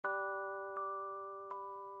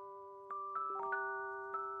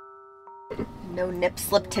No nip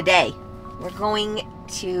slip today. We're going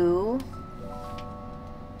to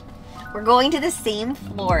the same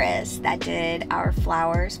florist that did our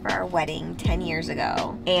flowers for our wedding 10 years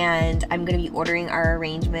ago. And I'm gonna be ordering our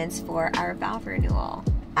arrangements for our vow renewal.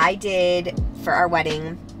 I did, for our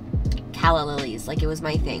wedding, calla lilies, like it was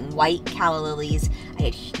my thing. White calla lilies.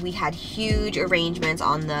 We had huge arrangements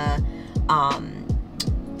on the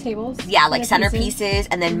tables? Yeah, like centerpieces.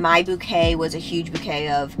 And then my bouquet was a huge bouquet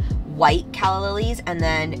of white calla lilies. And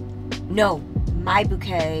then, no, my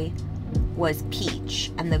bouquet was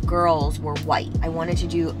peach and the girls were white. I wanted to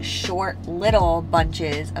do short little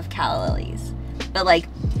bunches of calla lilies, but like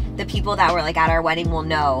the people that were like at our wedding will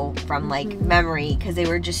know from like memory because they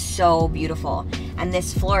were just so beautiful. And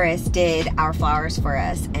this florist did our flowers for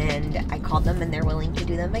us, and I called them and they're willing to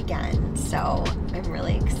do them again, so I'm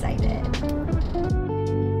really excited.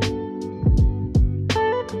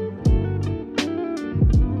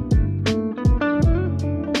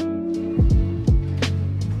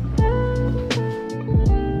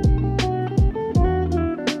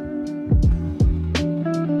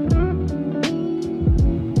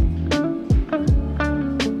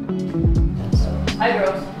 Hi,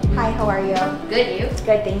 girls. Hi, how are you? Good, you?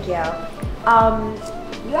 Good, thank you.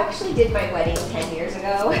 You actually did my wedding 10 years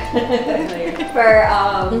ago. You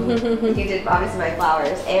did obviously my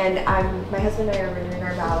flowers, and my husband and I are renewing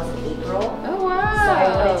our vows in April. Oh, wow. So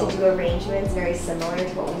I wanted to do arrangements very similar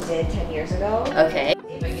to what we did 10 years ago. Okay.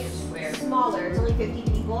 If I get it square. Smaller, it's only 50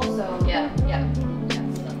 people, so. Yeah.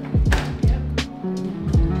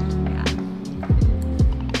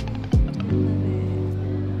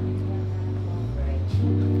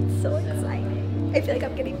 So exciting. I feel like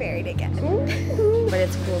I'm getting married again. But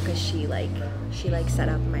it's cool because she set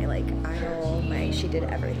up my aisle, she did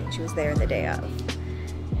everything. She was there the day of.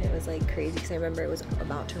 It was like crazy because I remember it was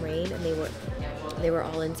about to rain and they were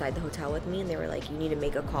all inside the hotel with me, and they were like, you need to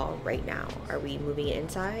make a call right now. Are we moving it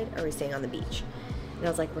inside or are we staying on the beach? And I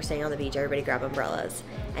was like, we're staying on the beach, everybody grab umbrellas.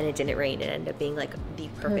 And it didn't rain. It ended up being like the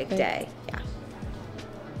perfect day. Yeah.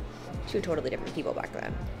 Two totally different people back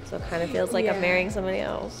then. So it kind of feels like I'm marrying somebody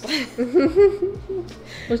else. So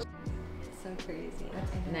crazy.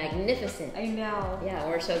 Magnificent. I know. Yeah,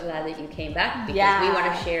 we're so glad that you came back because we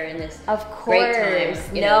want to share in this great time.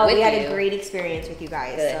 We had a great experience with you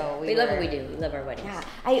guys. Good. So we love what we do. We love our weddings. Yeah,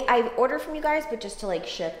 I order from you guys, but just to like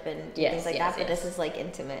ship and things like that. But this is like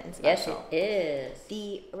intimate and special. Yes, it is.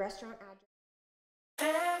 The restaurant address.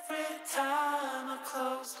 Every time I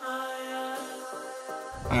close my eyes.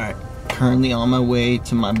 Alright, currently on my way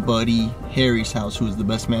to my buddy Harry's house, who is the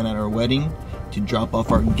best man at our wedding, to drop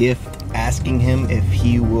off our gift, asking him if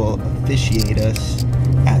he will officiate us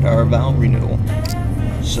at our vow renewal.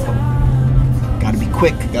 So, gotta be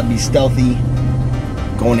quick, gotta be stealthy,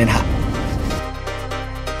 going in hot.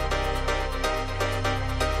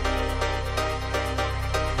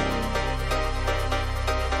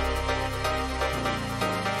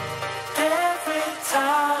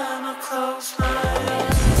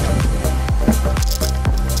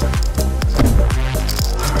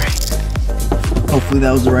 Hopefully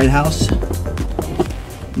that was the right house.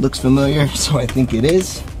 Looks familiar, so I think it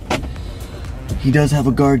is. He does have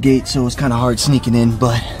a guard gate, so it's kind of hard sneaking in,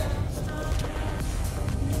 but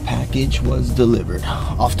package was delivered.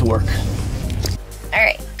 Off to work. All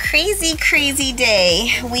right, crazy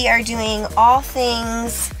day. We are doing all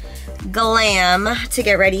things glam to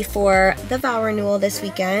get ready for the vow renewal this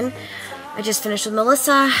weekend. I just finished with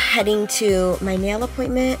Melissa, heading to my nail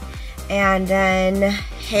appointment, and then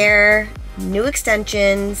hair, new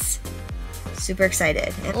extensions. Super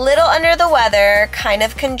excited. A little under the weather, kind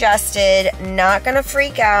of congested, not gonna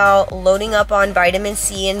freak out, loading up on vitamin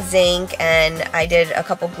C and zinc, and I did a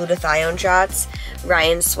couple glutathione shots.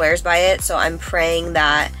 Ryan swears by it, so I'm praying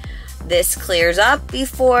that this clears up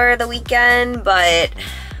before the weekend, but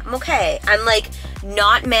I'm okay. I'm like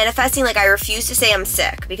not manifesting, like I refuse to say I'm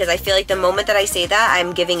sick because I feel like the moment that I say that,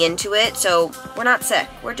 I'm giving into it. So we're not sick.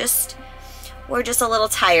 We're just a little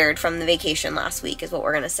tired from the vacation last week is what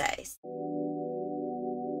we're gonna say.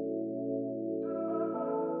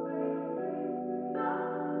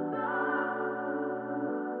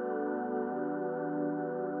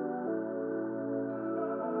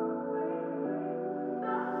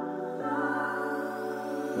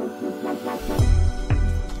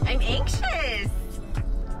 I'm anxious. I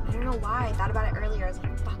don't know why. I thought about it earlier. I was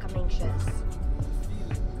like, fuck, I'm anxious.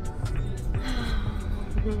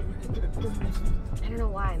 I don't know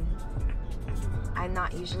why. I'm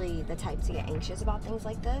not usually the type to get anxious about things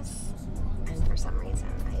like this, and for some reason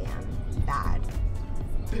I am bad.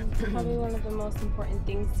 It's probably one of the most important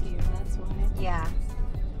things to you, that's why. Yeah.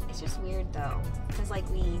 It's just weird though, because like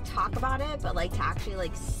we talk about it, but like to actually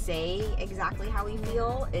like say exactly how we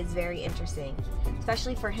feel is very interesting,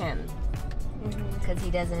 especially for him, because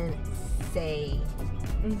he doesn't say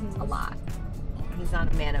a lot. He's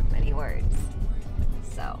not a man of many words.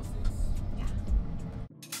 So, yeah.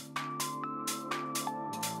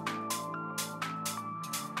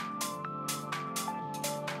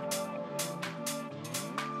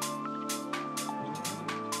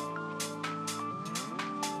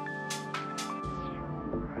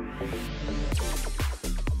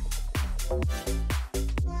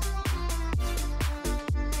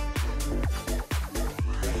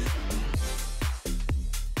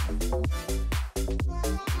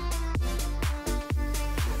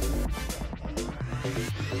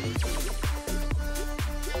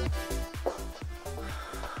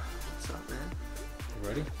 What's up, man? You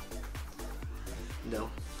ready? No.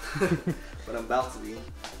 But I'm about to be.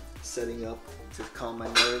 Setting up to calm my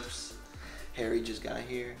nerves. Harry just got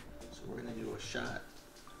here, so we're gonna do a shot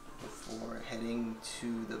before heading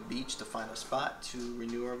to the beach to find a spot to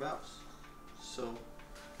renew our vows. So,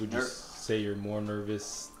 Would you say you're more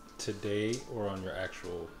nervous today or on your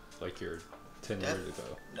actual, like your 10 years ago?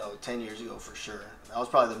 No, 10 years ago for sure. That was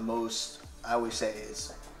probably the most, I always say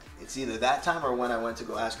it's either that time or when I went to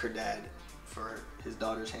go ask her dad for his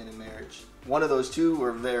daughter's hand in marriage. One of those two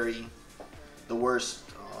were the worst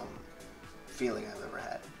feeling I've ever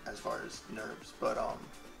had as far as nerves. But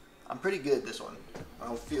I'm pretty good this one.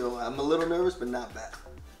 I'm a little nervous, but not bad.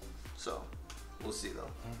 So, we'll see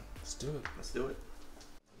though. Let's do it. Let's do it.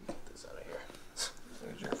 Get this out of here.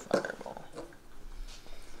 There's your fireball.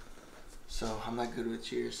 So, I'm not good with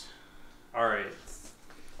cheers. Alright,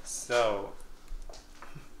 so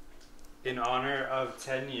in honor of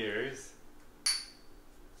 10 years,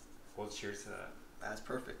 we'll cheers to that. That's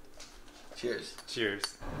perfect. Cheers.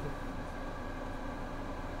 Cheers.